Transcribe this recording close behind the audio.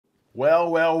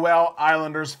Well,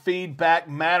 Islanders, feedback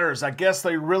matters. I guess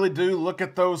they really do. Look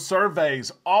at those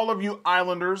surveys. All of you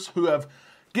Islanders who have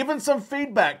given some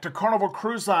feedback to Carnival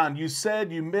Cruise Line, you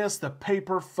said you missed the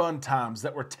paper fun times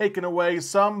that were taken away.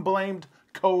 Some blamed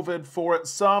COVID for it.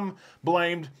 Some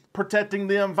blamed protecting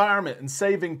the environment and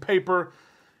saving paper.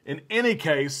 In any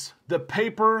case, the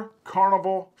paper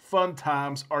Carnival fun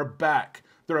times are back.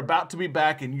 They're about to be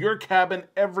back in your cabin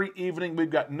every evening. We've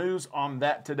got news on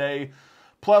that today.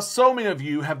 Plus, so many of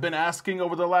you have been asking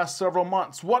over the last several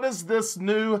months, what is this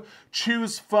new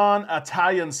Choose Fun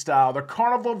Italian style? The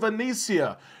Carnival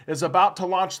Venezia is about to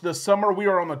launch this summer. We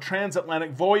are on the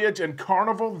transatlantic voyage, and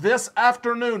Carnival this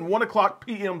afternoon, 1 o'clock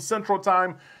p.m. Central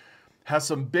Time, has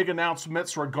some big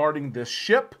announcements regarding this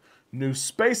ship, new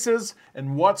spaces,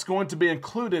 and what's going to be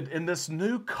included in this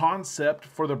new concept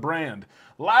for the brand.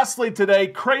 Lastly today,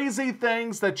 crazy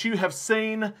things that you have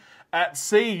seen at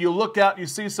sea. You look out, you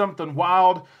see something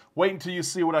wild. Wait until you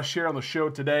see what I share on the show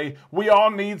today. We all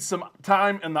need some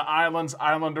time in the islands.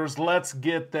 Islanders, let's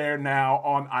get there now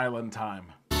on Island Time.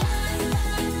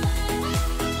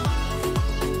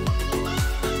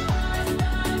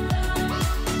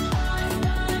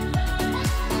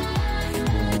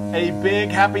 A big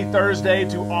happy Thursday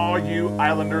to all you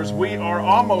Islanders. We are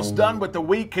almost done with the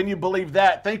week. Can you believe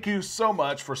that? Thank you so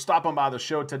much for stopping by the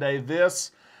show today.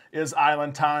 This is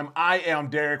Island Time. I am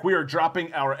Derek. We are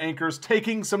dropping our anchors,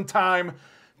 taking some time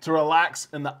to relax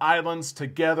in the islands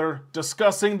together,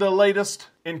 discussing the latest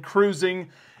in cruising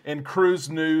and cruise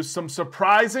news. Some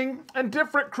surprising and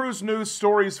different cruise news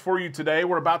stories for you today.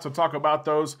 We're about to talk about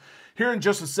those here in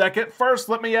just a second. First,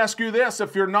 let me ask you this.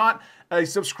 If you're not a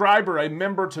subscriber, a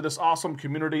member to this awesome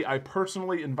community, I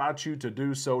personally invite you to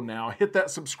do so now. Hit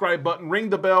that subscribe button, ring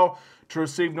the bell to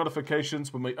receive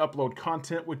notifications when we upload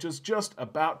content, which is just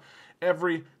about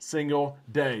every single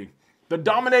day. The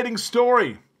dominating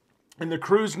story in the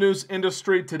cruise news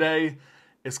industry today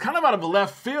is kind of out of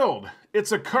left field.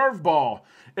 It's a curveball.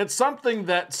 It's something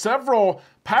that several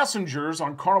passengers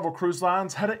on Carnival Cruise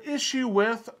Lines had an issue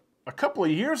with a couple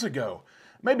of years ago,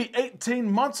 maybe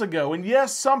 18 months ago. And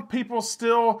yes, some people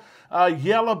still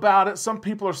yell about it. Some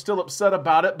people are still upset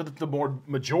about it, but the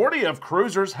majority of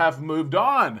cruisers have moved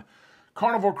on.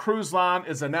 Carnival Cruise Line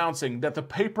is announcing that the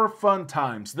paper fun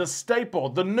times, the staple,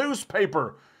 the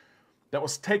newspaper that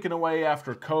was taken away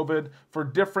after COVID for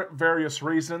different various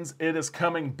reasons, it is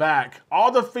coming back.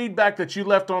 All the feedback that you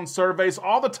left on surveys,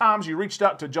 all the times you reached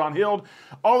out to John Hild,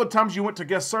 all the times you went to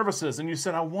guest services and you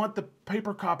said, I want the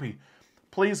paper copy.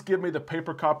 Please give me the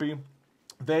paper copy.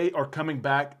 They are coming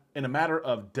back in a matter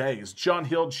of days. John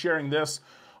Hild sharing this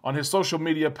on his social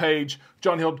media page,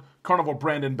 John Hild, Carnival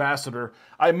Brand Ambassador.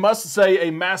 I must say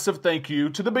a massive thank you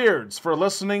to the Beards for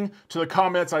listening to the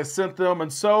comments I sent them.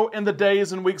 And so in the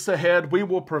days and weeks ahead, we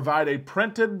will provide a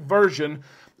printed version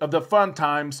of the fun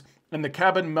times in the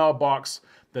cabin mailbox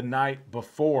the night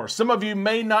before. Some of you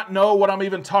may not know what I'm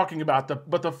even talking about,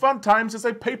 but the fun times is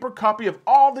a paper copy of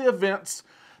all the events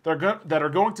that are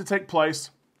going to take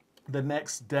place the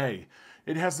next day.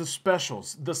 It has the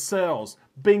specials, the sales,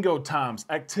 bingo times,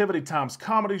 activity times,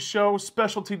 comedy shows,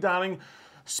 specialty dining,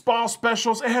 spa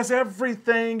specials. It has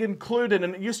everything included,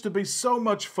 and it used to be so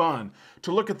much fun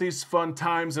to look at these fun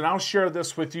times, and I'll share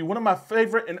this with you. One of my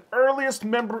favorite and earliest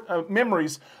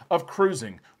memories of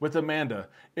cruising with Amanda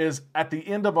is at the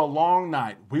end of a long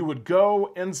night. We would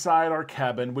go inside our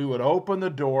cabin, we would open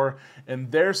the door,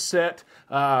 and there sat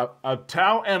a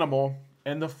towel animal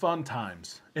and the fun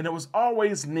times. And it was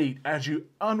always neat as you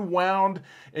unwound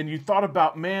and you thought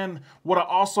about, man, what an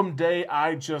awesome day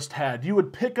I just had. You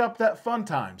would pick up that fun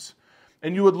times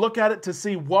and you would look at it to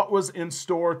see what was in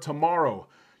store tomorrow.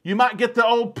 You might get the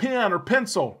old pen or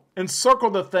pencil and circle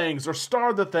the things or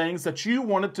star the things that you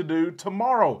wanted to do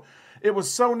tomorrow. It was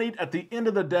so neat at the end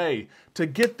of the day to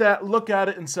get that, look at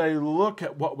it and say, look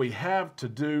at what we have to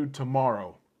do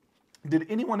tomorrow. Did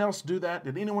anyone else do that?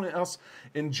 Did anyone else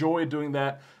enjoy doing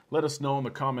that? Let us know in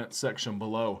the comment section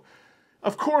below.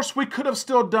 Of course, we could have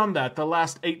still done that the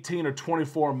last 18 or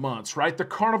 24 months, right? The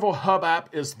Carnival Hub app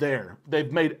is there.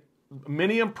 They've made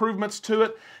many improvements to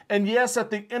it. And yes, at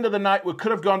the end of the night, we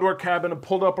could have gone to our cabin and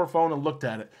pulled up our phone and looked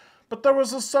at it. But there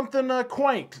was something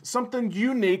quaint, something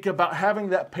unique about having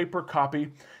that paper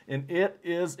copy. And it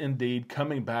is indeed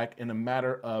coming back in a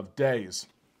matter of days.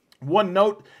 One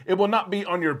note, it will not be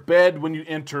on your bed when you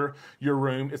enter your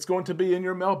room. It's going to be in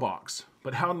your mailbox.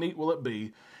 But how neat will it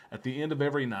be at the end of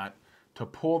every night to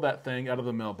pull that thing out of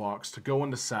the mailbox, to go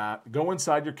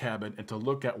inside your cabin and to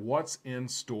look at what's in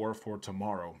store for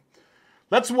tomorrow.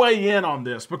 Let's weigh in on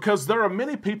this because there are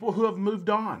many people who have moved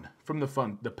on from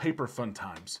the paper fun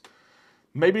times.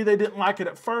 Maybe they didn't like it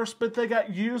at first, but they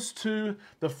got used to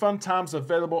the fun times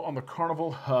available on the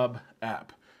Carnival Hub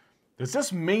app. Does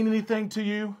this mean anything to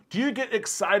you? Do you get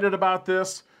excited about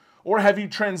this? Or have you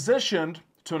transitioned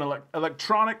to an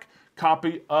electronic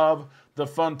copy of the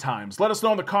fun times? Let us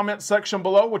know in the comment section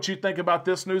below what you think about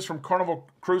this news from Carnival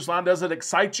Cruise Line. Does it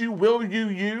excite you? Will you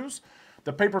use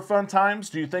the paper fun times?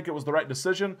 Do you think it was the right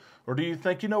decision? Or do you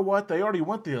think, you know what, they already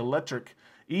went the electric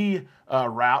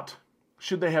route.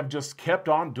 Should they have just kept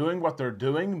on doing what they're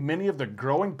doing? Many of the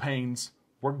growing pains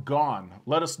were gone.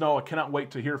 Let us know. I cannot wait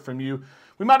to hear from you.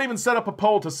 We might even set up a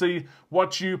poll to see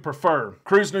what you prefer.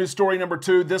 Cruise news story number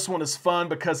 2. This one is fun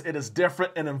because it is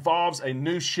different and involves a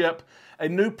new ship, a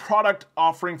new product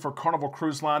offering for Carnival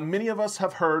Cruise Line. Many of us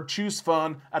have heard choose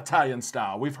fun Italian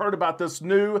style. We've heard about this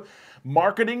new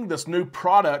marketing, this new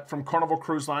product from Carnival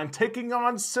Cruise Line, taking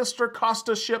on sister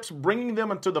Costa ships, bringing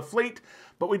them into the fleet,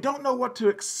 but we don't know what to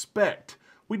expect.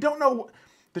 We don't know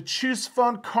the Choose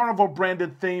Fun Carnival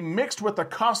branded theme mixed with the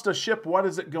Costa ship. What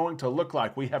is it going to look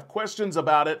like? We have questions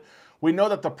about it. We know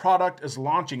that the product is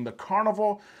launching. The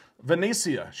Carnival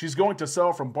Venezia. She's going to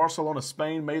sail from Barcelona,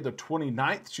 Spain, May the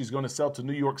 29th. She's going to sail to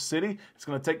New York City. It's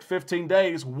going to take 15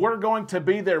 days. We're going to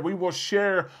be there. We will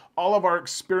share all of our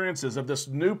experiences of this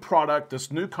new product,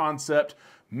 this new concept.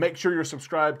 Make sure you're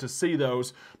subscribed to see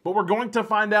those. But we're going to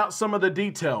find out some of the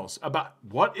details about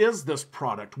what is this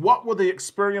product? What will the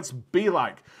experience be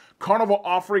like? Carnival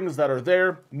offerings that are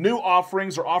there, new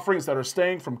offerings or offerings that are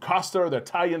staying from Costa or the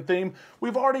Italian theme.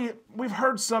 We've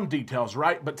heard some details,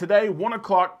 right? But today,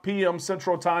 1:00 p.m.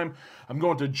 Central Time, I'm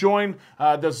going to join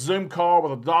this Zoom call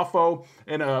with Adolfo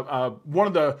and one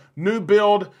of the new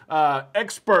build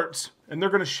experts, and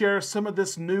they're going to share some of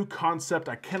this new concept.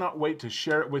 I cannot wait to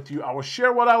share it with you. I will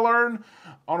share what I learned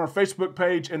on our Facebook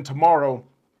page and tomorrow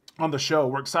on the show.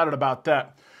 We're excited about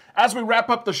that. As we wrap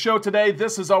up the show today,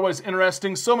 this is always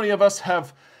interesting. So many of us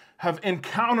have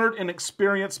encountered and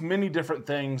experienced many different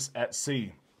things at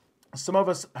sea. Some of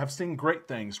us have seen great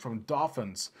things, from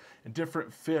dolphins and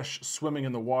different fish swimming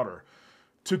in the water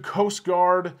to Coast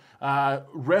Guard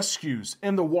rescues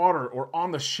in the water or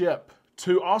on the ship,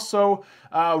 to also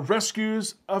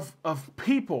rescues of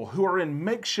people who are in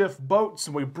makeshift boats,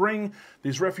 and we bring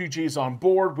these refugees on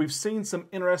board. We've seen some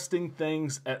interesting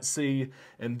things at sea,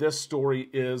 and this story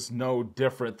is no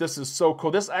different. This is so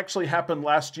cool. This actually happened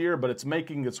last year, but it's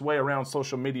making its way around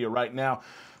social media right now.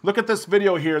 Look at this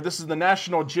video here. This is the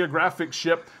National Geographic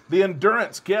ship. The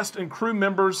Endurance guest and crew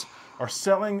members are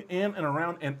sailing in and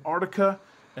around Antarctica,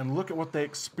 and look at what they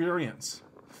experience.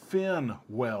 Fin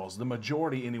whales, the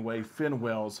majority anyway, fin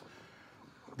whales.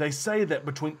 They say that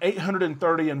between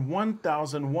 830 and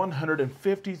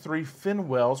 1,153 fin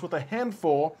whales with a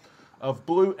handful of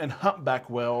blue and humpback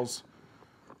whales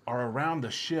are around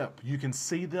the ship. You can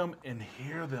see them and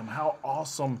hear them. How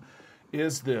awesome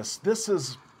is this? This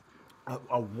is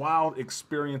a wild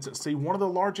experience at sea. One of the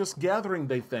largest gathering,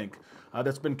 they think,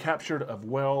 that's been captured of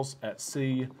whales at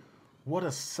sea. What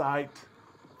a sight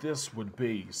this would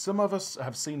be. Some of us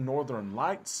have seen northern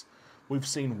lights. We've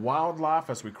seen wildlife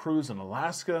as we cruise in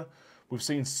Alaska. We've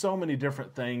seen so many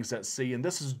different things at sea, and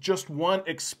this is just one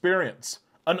experience,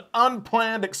 an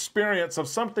unplanned experience of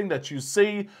something that you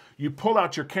see. You pull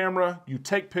out your camera, you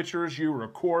take pictures, you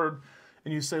record,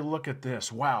 and you say, look at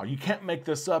this. Wow, you can't make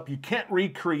this up. You can't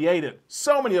recreate it.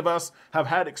 So many of us have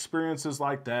had experiences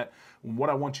like that. And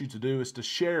what I want you to do is to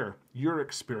share your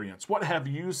experience. What have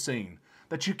you seen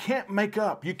that you can't make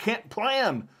up, you can't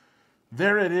plan?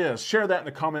 There it is. Share that in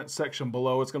the comment section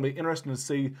below. It's going to be interesting to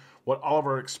see what all of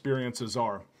our experiences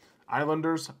are.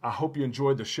 Islanders, I hope you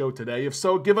enjoyed the show today. If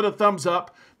so, give it a thumbs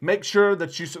up. Make sure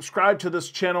that you subscribe to this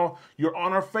channel. You're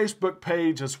on our Facebook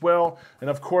page as well. And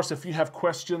of course, if you have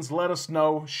questions, let us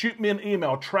know. Shoot me an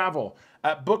email,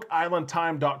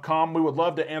 travel@bookislandtime.com. We would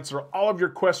love to answer all of your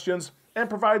questions and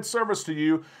provide service to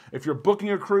you. If you're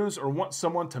booking a cruise or want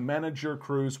someone to manage your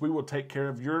cruise, we will take care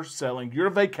of your sailing, your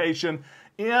vacation,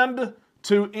 end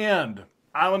to end.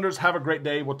 Islanders, have a great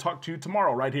day. We'll talk to you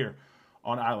tomorrow right here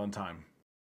on Island Time.